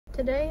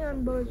Today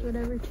on BEAU'S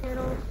Whatever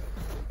channel,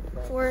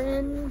 we're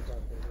in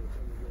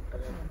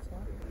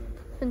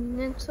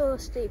Peninsula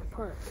State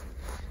Park,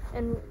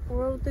 and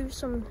we'll do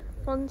some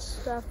fun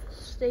stuff.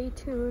 Stay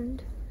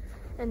tuned,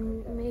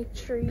 and make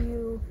sure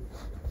you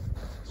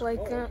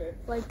like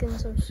and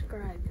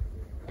subscribe,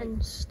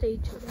 and stay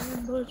tuned.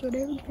 On BEAU'S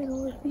Whatever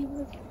channel,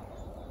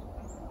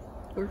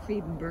 we're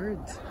feeding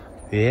birds.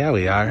 Yeah,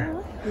 we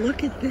are.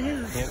 Look at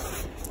this. Yep.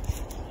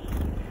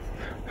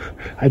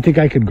 I think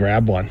I could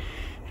grab one.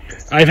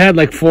 I've had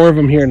like 4 of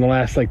them here in the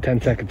last like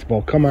 10 seconds,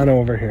 Bo. Come on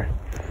over here.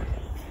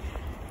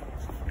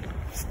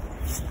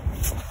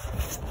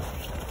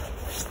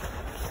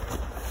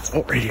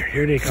 Oh, right here.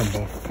 Here they come,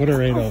 Bo. Put her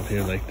right out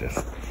here like this.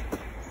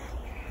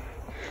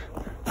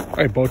 All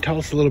right, Bo, tell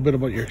us a little bit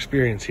about your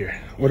experience here.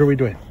 What are we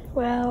doing?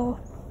 Well,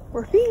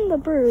 we're feeding the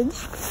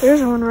birds.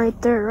 There's one right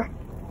there.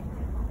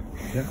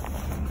 Yeah.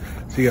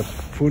 So you got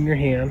food in your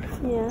hand.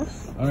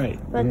 Yes. All right.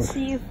 Let's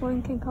see if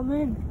one can come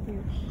in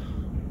here.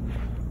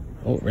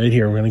 Oh, right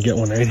here. We're going to get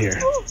one right here.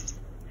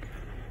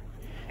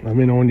 Let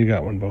me know when you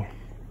got one, Bo.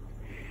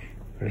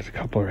 There's a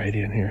couple right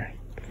in here.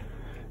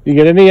 You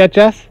get any yet,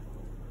 Jess?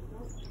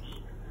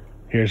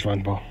 Here's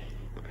one, Bo.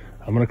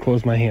 I'm going to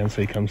close my hand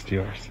so he comes to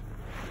yours.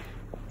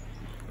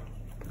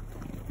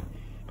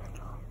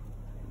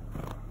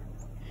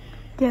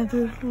 Yeah,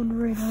 there's one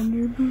right on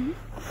your boot.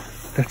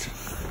 That's...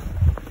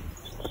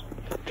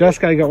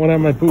 Jessica, I got one on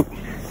my boot.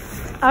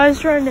 I was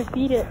trying to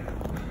feed it.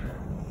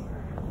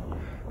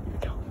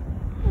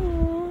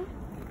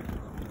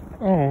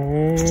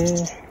 Oh.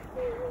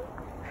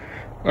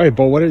 All right,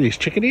 Bo, what are these,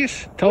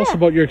 chickadees? Tell us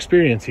about your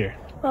experience here.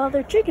 Well,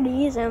 they're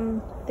chickadees,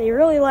 and they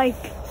really like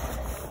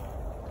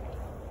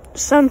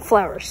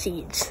sunflower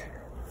seeds.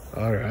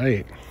 All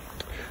right.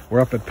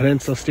 We're up at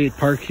Peninsula State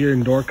Park here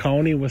in Door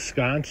County,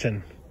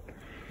 Wisconsin.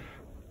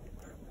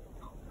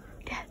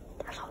 Dad,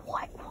 there's a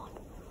white one.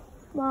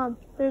 Mom,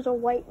 there's a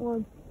white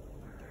one.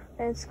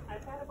 And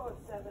I've had about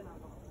 7 of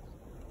them.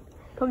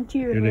 Come to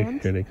your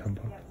hands. Here they come,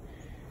 Bo. Here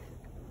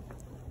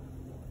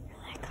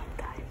they come,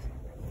 guys.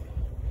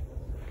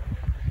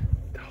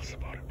 Tell us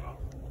about it, Bo.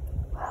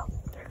 Well,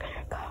 they're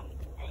gonna come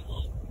and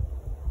eat.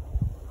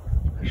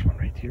 There's one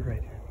right to your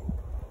right here.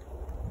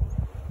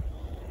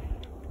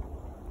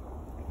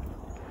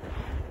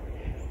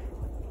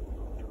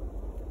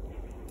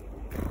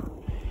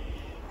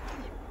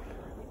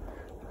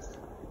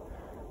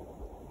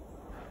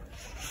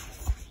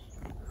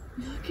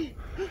 Look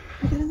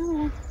at another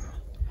one.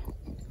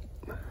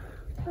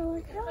 Oh my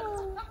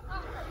god.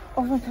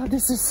 Oh my god,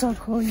 this is so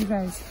cool, you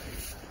guys.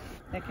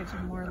 That gives you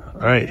more.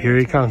 All right, here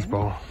he comes,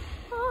 Bo.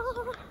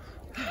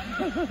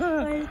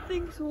 I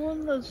think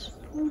one that's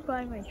flew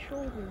by my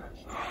shoulder.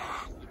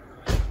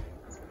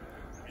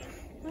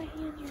 My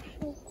hands are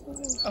so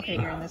cold. Okay,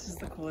 Aaron, this is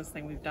the coolest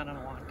thing we've done in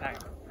a long time.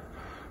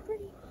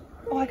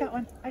 Oh, I got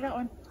one. I got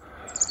one.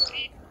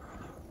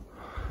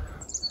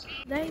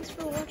 Thanks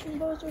for watching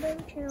BEAU'S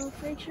Whatever channel.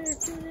 Make sure to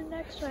tune in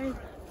next time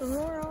for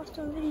more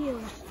awesome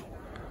videos.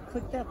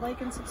 Click that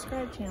like and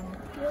subscribe channel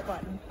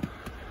button.